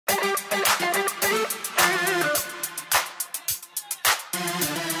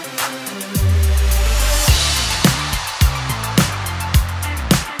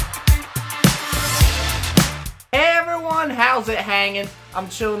how's it hanging? I'm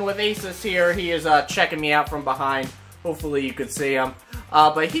chilling with Asus here. He is checking me out from behind. Hopefully you could see him.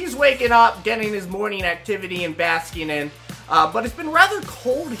 But he's waking up, getting his morning activity and basking in. But it's been rather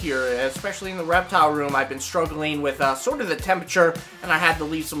cold here, especially in the reptile room. I've been struggling with sort of the temperature, and I had to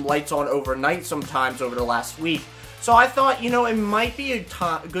leave some lights on overnight sometimes over the last week. So I thought, you know, it might be a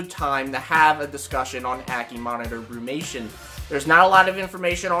good time to have a discussion on Ackie Monitor brumation. There's not a lot of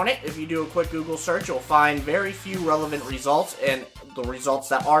information on it. If you do a quick Google search, you'll find very few relevant results, and the results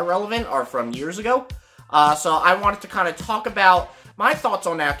that are relevant are from years ago. So I wanted to kind of talk about my thoughts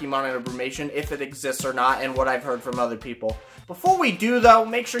on Ackie Monitor brumation, if it exists or not, and what I've heard from other people. Before we do, though,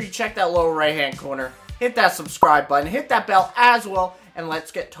 make sure you check that lower right-hand corner, hit that subscribe button, hit that bell as well, and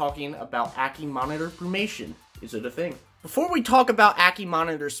let's get talking about Ackie Monitor brumation. Is it a thing? Before we talk about Ackie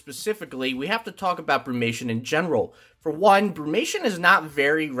Monitors specifically, we have to talk about brumation in general. For one, brumation is not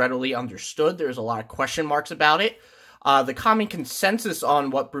very readily understood. There's a lot of question marks about it. The common consensus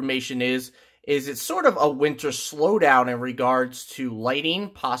on what brumation is it's sort of a winter slowdown in regards to lighting,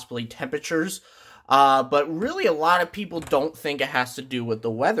 possibly temperatures, but really a lot of people don't think it has to do with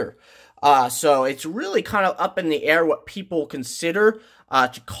the weather. So it's really kind of up in the air what people consider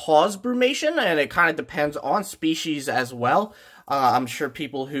to cause brumation, and it kind of depends on species as well. I'm sure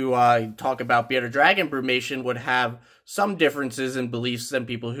people who talk about bearded dragon brumation would have some differences in beliefs than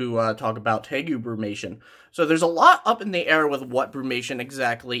people who talk about Tegu brumation. So there's a lot up in the air with what brumation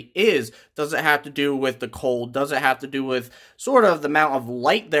exactly is. Does it have to do with the cold? Does it have to do with sort of the amount of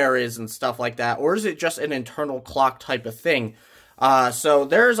light there is and stuff like that? Or is it just an internal clock type of thing? So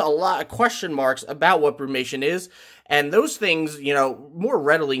there's a lot of question marks about what brumation is, and those things, you know, more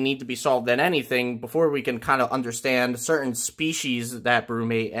readily need to be solved than anything before we can kind of understand certain species that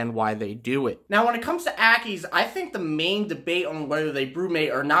brumate and why they do it. Now, when it comes to Ackies, I think the main debate on whether they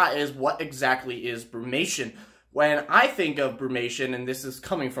brumate or not is what exactly is brumation. When I think of brumation, and this is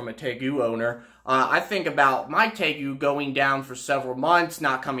coming from a Tegu owner, I think about my Tegu going down for several months,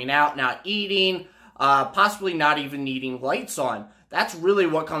 not coming out, not eating, possibly not even needing lights on. That's really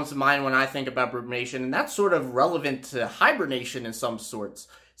what comes to mind when I think about brumation, and that's sort of relevant to hibernation in some sorts.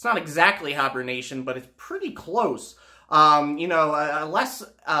 It's not exactly hibernation, but it's pretty close. You know, a less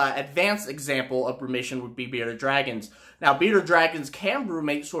advanced example of brumation would be bearded dragons. Now, bearded dragons can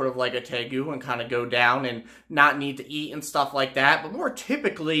brumate sort of like a Tegu and kind of go down and not need to eat and stuff like that, but more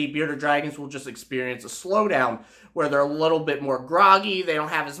typically, bearded dragons will just experience a slowdown where they're a little bit more groggy, they don't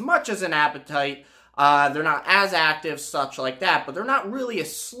have as much as an appetite, they're not as active, such like that, but they're not really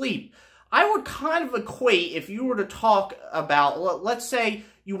asleep. I would kind of equate, if you were to talk about, let's say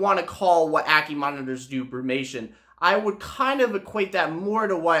you want to call what Ackie Monitors do brumation, I would kind of equate that more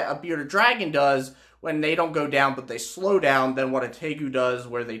to what a bearded dragon does when they don't go down but they slow down than what a Tegu does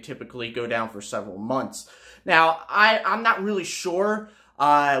where they typically go down for several months. Now, I'm not really sure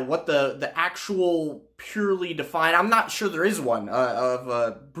what the actual purely defined, I'm not sure there is one of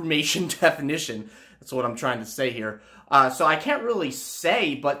a brumation definition. That's what I'm trying to say here. So I can't really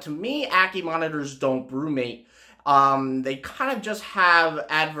say, but to me, Ackie Monitors don't brumate. They kind of just have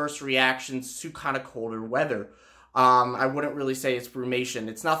adverse reactions to kind of colder weather. I wouldn't really say it's brumation.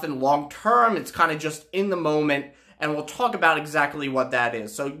 It's nothing long-term. It's kind of just in the moment, and we'll talk about exactly what that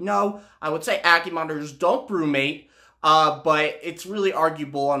is. So, no, I would say Ackie Monitors don't brumate, but it's really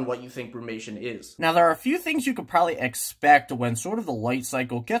arguable on what you think brumation is. Now, there are a few things you could probably expect when sort of the light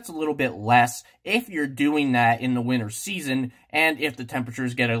cycle gets a little bit less if you're doing that in the winter season, and if the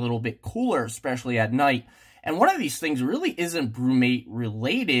temperatures get a little bit cooler, especially at night. And one of these things really isn't brumate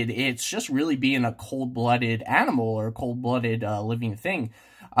related, it's just really being a cold-blooded animal or a cold-blooded living thing.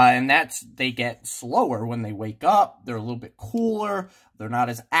 And that's, they get slower when they wake up, they're a little bit cooler, they're not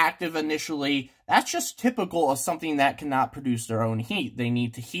as active initially. That's just typical of something that cannot produce their own heat. They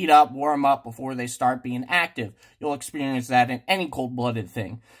need to heat up, warm up before they start being active. You'll experience that in any cold-blooded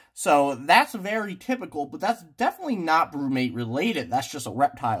thing. So that's very typical, but that's definitely not brumate related, that's just a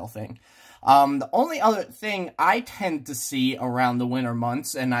reptile thing. The only other thing I tend to see around the winter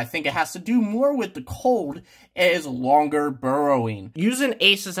months, and I think it has to do more with the cold, is longer burrowing. Using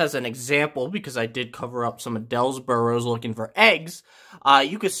Asus as an example, because I did cover up some of Dell's burrows looking for eggs,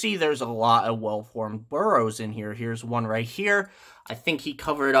 you can see there's a lot of well-formed burrows in here. Here's one right here. I think he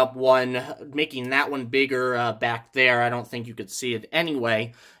covered up one, making that one bigger back there. I don't think you could see it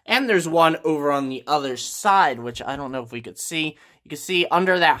anyway. And there's one over on the other side, which I don't know if we could see. You can see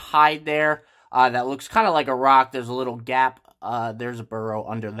under that hide there, that looks kind of like a rock. There's a little gap. There's a burrow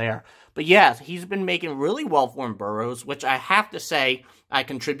under there. But yes, he's been making really well-formed burrows, which I have to say I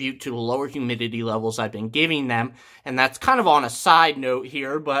contribute to the lower humidity levels I've been giving them. And that's kind of on a side note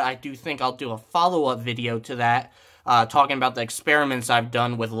here, but I do think I'll do a follow-up video to that. talking about the experiments I've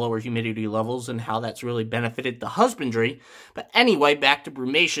done with lower humidity levels and how that's really benefited the husbandry. But anyway, back to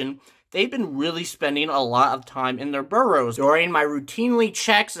brumation. They've been really spending a lot of time in their burrows. During my routinely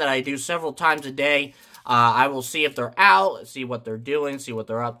checks that I do several times a day, I will see if they're out, see what they're doing, see what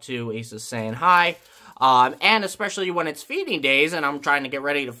they're up to. Ace is saying hi. And especially when it's feeding days and I'm trying to get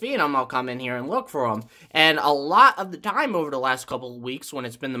ready to feed them, I'll come in here and look for them. And a lot of the time over the last couple of weeks when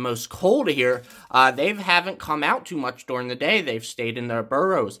it's been the most cold here, they haven't come out too much during the day. They've stayed in their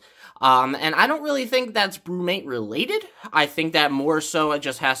burrows. And I don't really think that's brumate related. I think that more so it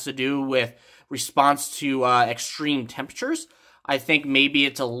just has to do with response to extreme temperatures. I think maybe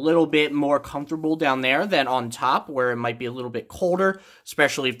it's a little bit more comfortable down there than on top, where it might be a little bit colder,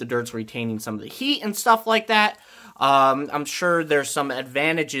 especially if the dirt's retaining some of the heat and stuff like that. I'm sure there's some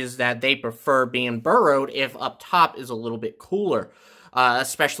advantages that they prefer being burrowed if up top is a little bit cooler,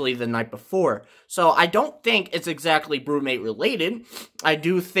 especially the night before. So I don't think it's exactly brumate related. I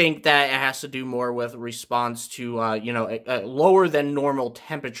do think that it has to do more with response to, lower than normal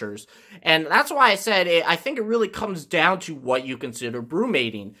temperatures. And that's why I said I think it really comes down to what you consider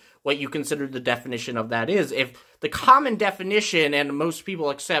brumating, what you consider the definition of that is. If the common definition, and most people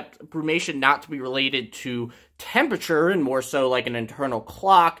accept brumation not to be related to temperature and more so like an internal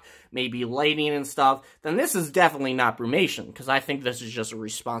clock, maybe lighting and stuff, then this is definitely not brumation, because I think this is just a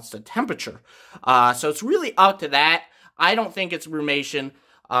response to temperature. So it's really up to that. I don't think it's brumation.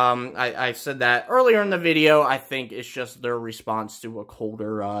 I said that earlier in the video. I think it's just their response to a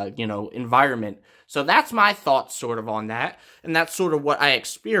colder, environment. So that's my thoughts sort of on that, and that's sort of what I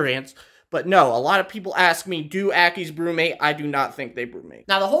experienced. But no, a lot of people ask me, do Ackies brumate? I do not think they brumate.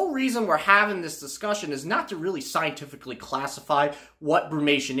 Now, the whole reason we're having this discussion is not to really scientifically classify what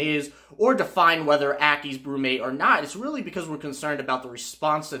brumation is or define whether Ackies brumate or not. It's really because we're concerned about the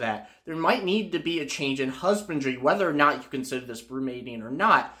response to that. There might need to be a change in husbandry, whether or not you consider this brumating or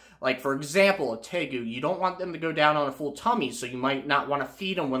not. Like, for example, a Tegu, you don't want them to go down on a full tummy, so you might not want to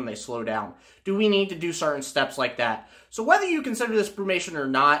feed them when they slow down. Do we need to do certain steps like that? So whether you consider this brumation or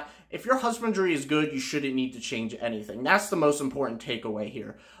not, if your husbandry is good, you shouldn't need to change anything. That's the most important takeaway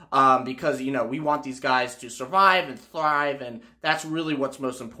here. Because, we want these guys to survive and thrive, and that's really what's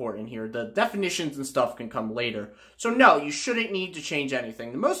most important here. The definitions and stuff can come later. So no, you shouldn't need to change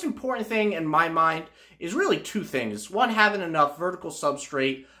anything. The most important thing in my mind is really two things. One, having enough vertical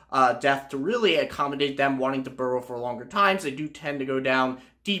substrate depth to really accommodate them wanting to burrow for longer times. They do tend to go down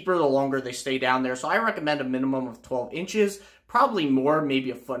deeper the longer they stay down there. So I recommend a minimum of 12 inches. Probably more, maybe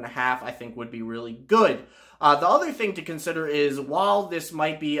 1.5 feet, I think would be really good. The other thing to consider is, while this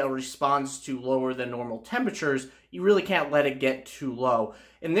might be a response to lower than normal temperatures, you really can't let it get too low.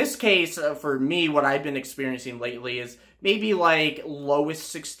 In this case, for me, what I've been experiencing lately is maybe like lowest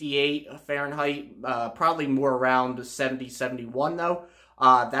 68 Fahrenheit, probably more around 70, 71 though.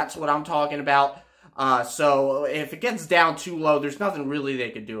 That's what I'm talking about. So if it gets down too low, there's nothing really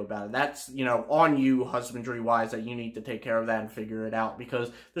they could do about it. That's, on you husbandry-wise, that you need to take care of that and figure it out, because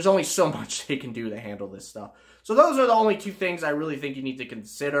there's only so much they can do to handle this stuff. So those are the only two things I really think you need to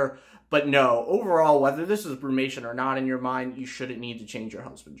consider. But no, overall, whether this is brumation or not in your mind, you shouldn't need to change your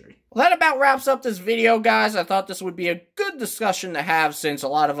husbandry. Well, that about wraps up this video, guys. I thought this would be a good discussion to have, since a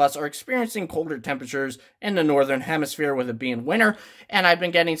lot of us are experiencing colder temperatures in the northern hemisphere with it being winter, and I've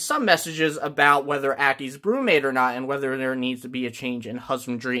been getting some messages about whether Ackies brumate or not, and whether there needs to be a change in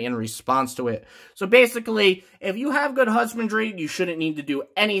husbandry in response to it. So basically, if you have good husbandry, you shouldn't need to do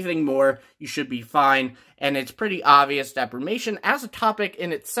anything more. You should be fine. And it's pretty obvious that brumation as a topic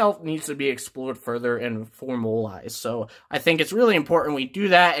in itself needs to be explored further and formalized. So I think it's really important we do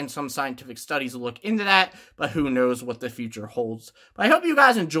that, and some scientific studies look into that, but who knows what the future holds. But I hope you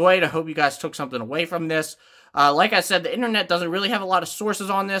guys enjoyed. I hope you guys took something away from this. Like I said, the internet doesn't really have a lot of sources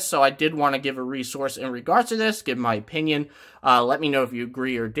on this, so I did want to give a resource in regards to this, give my opinion. Let me know if you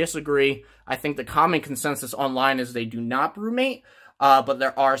agree or disagree. I think the common consensus online is they do not brumate. But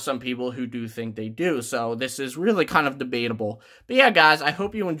there are some people who do think they do, so this is really kind of debatable. But yeah, guys, I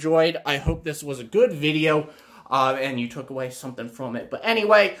hope you enjoyed. I hope this was a good video, and you took away something from it. But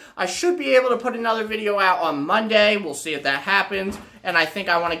anyway, I should be able to put another video out on Monday. We'll see if that happens. And I think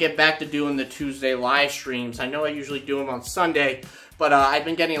I want to get back to doing the Tuesday live streams. I know I usually do them on Sunday, but I've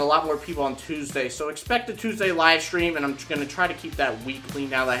been getting a lot more people on Tuesday. So expect a Tuesday live stream, and I'm just going to try to keep that weekly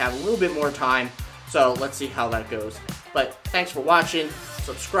now that I have a little bit more time. So let's see how that goes. But thanks for watching.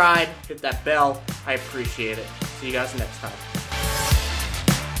 Subscribe, hit that bell. I appreciate it. See you guys next time.